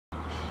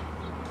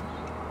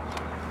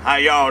How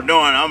y'all doing?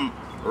 I'm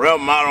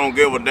Reverend, I don't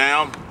give a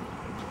damn.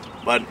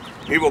 But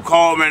people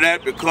call me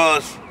that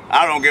because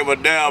I don't give a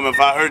damn if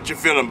I hurt your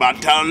feeling by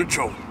telling the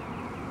truth.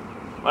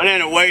 But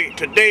anyway,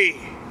 today,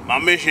 my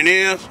mission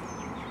is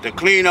to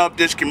clean up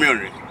this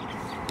community.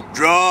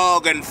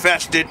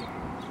 Drug-infested,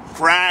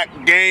 crack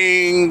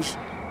gangs,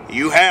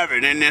 you have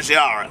it in this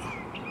area.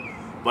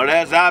 But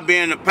as I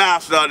being the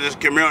pastor of this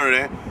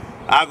community,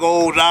 I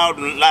goes out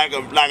like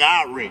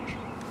outreach.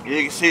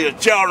 You can see the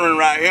children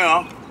right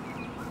here.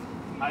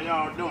 How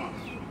y'all doing?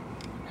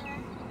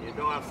 You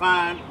doing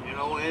fine? You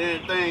know,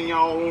 anything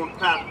y'all want the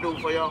pastor to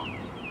do for y'all?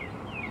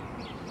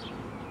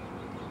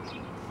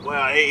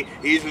 Well,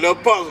 he's a little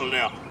puzzled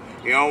now.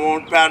 You don't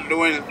want the pastor to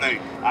do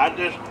anything. I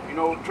just,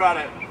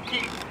 try to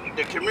keep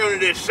the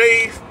community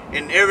safe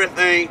and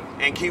everything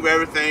and keep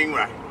everything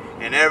right.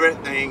 And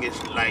everything is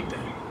like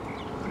that.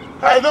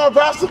 How you doing,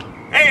 Pastor?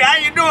 Hey, how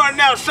you doing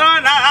now,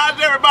 son?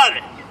 How's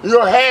everybody?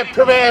 You're half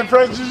man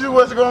prejudice.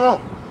 What's going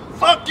on?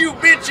 Fuck you,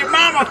 bitch, your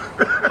mama.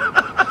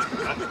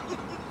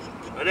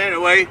 But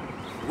anyway,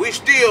 we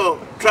still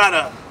try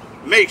to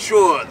make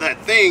sure that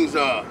things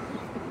are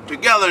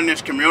together in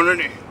this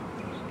community.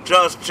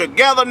 Just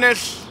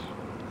togetherness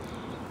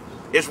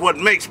is what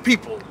makes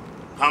people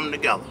come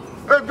together.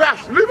 Hey,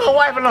 Pastor, leave my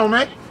wife alone,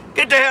 man.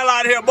 Get the hell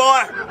out of here,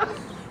 boy.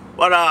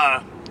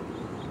 But,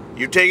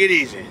 you take it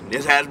easy.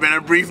 This has been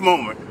a brief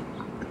moment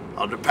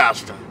of the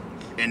pastor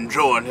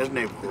enjoying his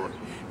neighborhood.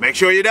 Make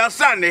sure you're there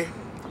Sunday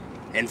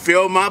and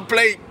fill my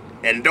plate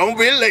and don't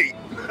be late.